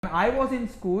When I was in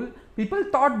school, people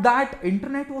thought that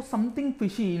internet was something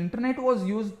fishy. Internet was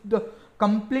used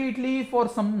completely for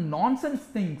some nonsense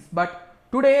things. But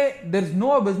today, there's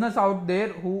no business out there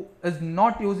who is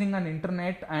not using an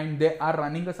internet and they are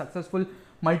running a successful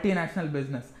multinational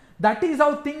business. That is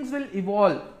how things will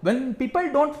evolve. When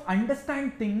people don't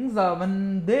understand things,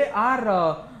 when they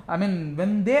are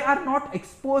when they are not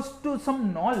exposed to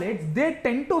some knowledge, they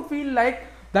tend to feel like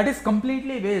that is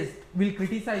completely waste. We'll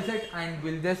criticize it and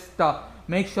we'll just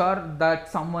make sure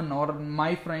that someone or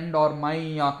my friend or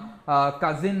my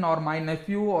cousin or my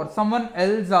nephew or someone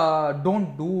else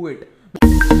don't do it.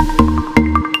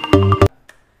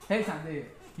 Hey Sanjay,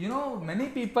 many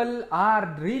people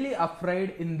are really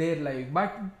afraid in their life,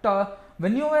 but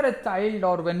when you were a child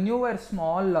or when you were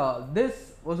small,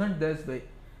 this wasn't this way.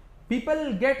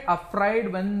 People get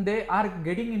afraid when they are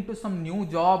getting into some new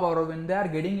job or when they are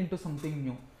getting into something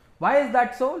new. Why is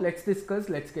that so? Let's discuss,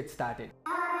 let's get started.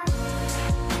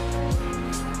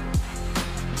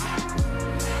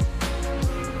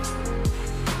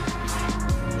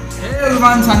 Hey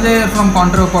everyone, Sanjay here from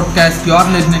Contro Podcast. You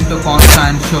are listening to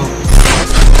Constant Show.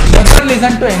 Never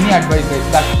listen to any advice,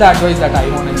 guys. That's the advice that I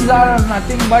want. These are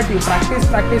nothing but you practice,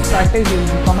 you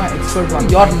will become an expert one.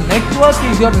 Your network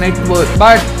is your net worth.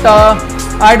 But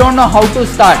I don't know how to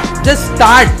start. Just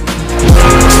start.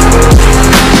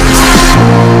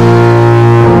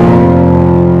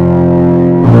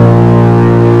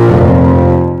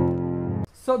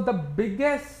 So the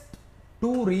biggest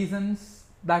two reasons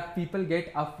that people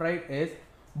get afraid is,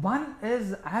 one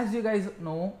is, as you guys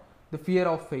know, the fear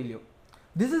of failure.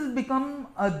 This has become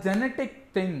a genetic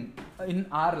thing in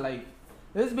our life.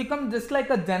 This has become just like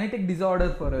a genetic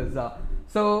disorder for us.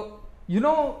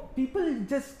 People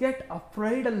just get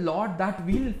afraid a lot that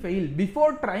we'll fail.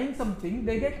 Before trying something,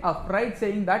 they get afraid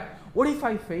saying that, what if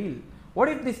I fail? What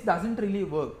if this doesn't really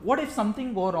work? What if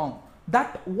something go wrong?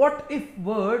 That what if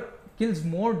word kills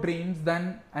more dreams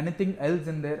than anything else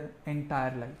in their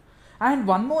entire life. And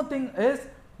one more thing is,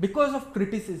 because of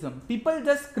criticism, people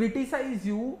just criticize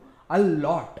you a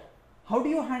lot. How do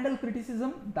you handle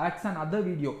criticism? That's another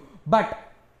video.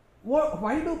 But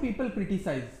why do people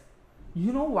criticize?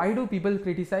 Why do people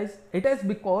criticize? It is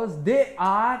because they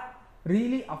are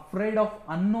really afraid of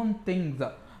unknown things.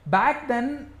 Back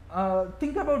then,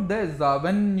 think about this.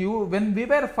 When we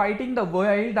were fighting the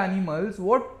wild animals,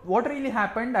 what really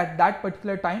happened at that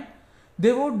particular time?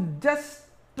 They would just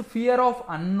fear of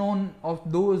unknown of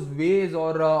those ways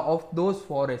or of those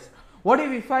forests. What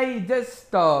if I just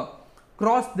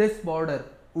cross this border?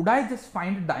 Would I just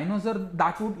find a dinosaur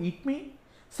that would eat me?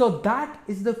 So that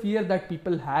is the fear that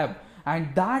people have,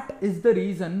 and that is the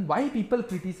reason why people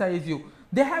criticize you.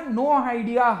 They have no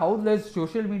idea how this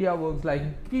social media works.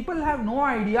 Like, people have no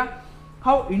idea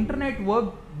how internet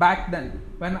worked back then.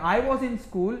 When I was in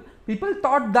school, people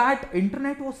thought that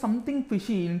internet was something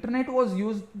fishy. Internet was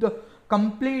used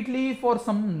completely for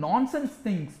some nonsense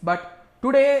things. But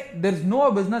today, there's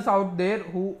no business out there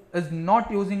who is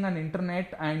not using an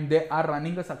internet and they are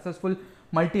running a successful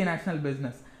multinational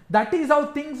business. That is how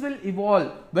things will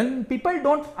evolve. When people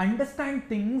don't understand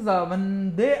things,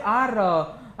 when they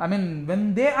are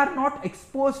not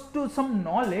exposed to some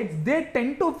knowledge, they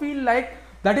tend to feel like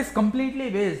that is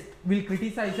completely waste. We'll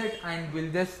criticize it and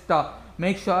we'll just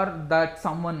make sure that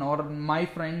someone or my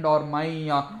friend or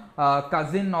my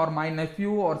cousin or my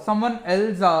nephew or someone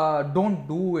else don't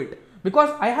do it. Because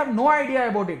I have no idea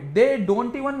about it. They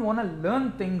don't even want to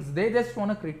learn things. They just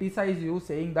want to criticize you,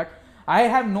 saying that I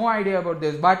have no idea about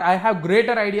this, but I have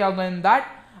greater idea than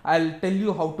that. I'll tell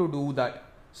you how to do that.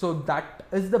 So that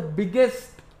is the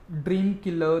biggest dream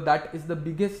killer. That is the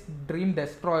biggest dream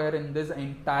destroyer in this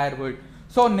entire world.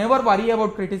 So never worry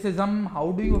about criticism.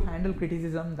 How do you handle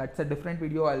criticism? That's a different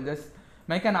video. I'll just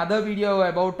make another video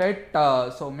about it.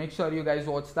 So make sure you guys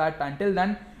watch that. Until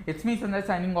then, it's me Sanjay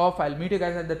signing off. I'll meet you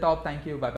guys at the top. Thank you. Bye bye.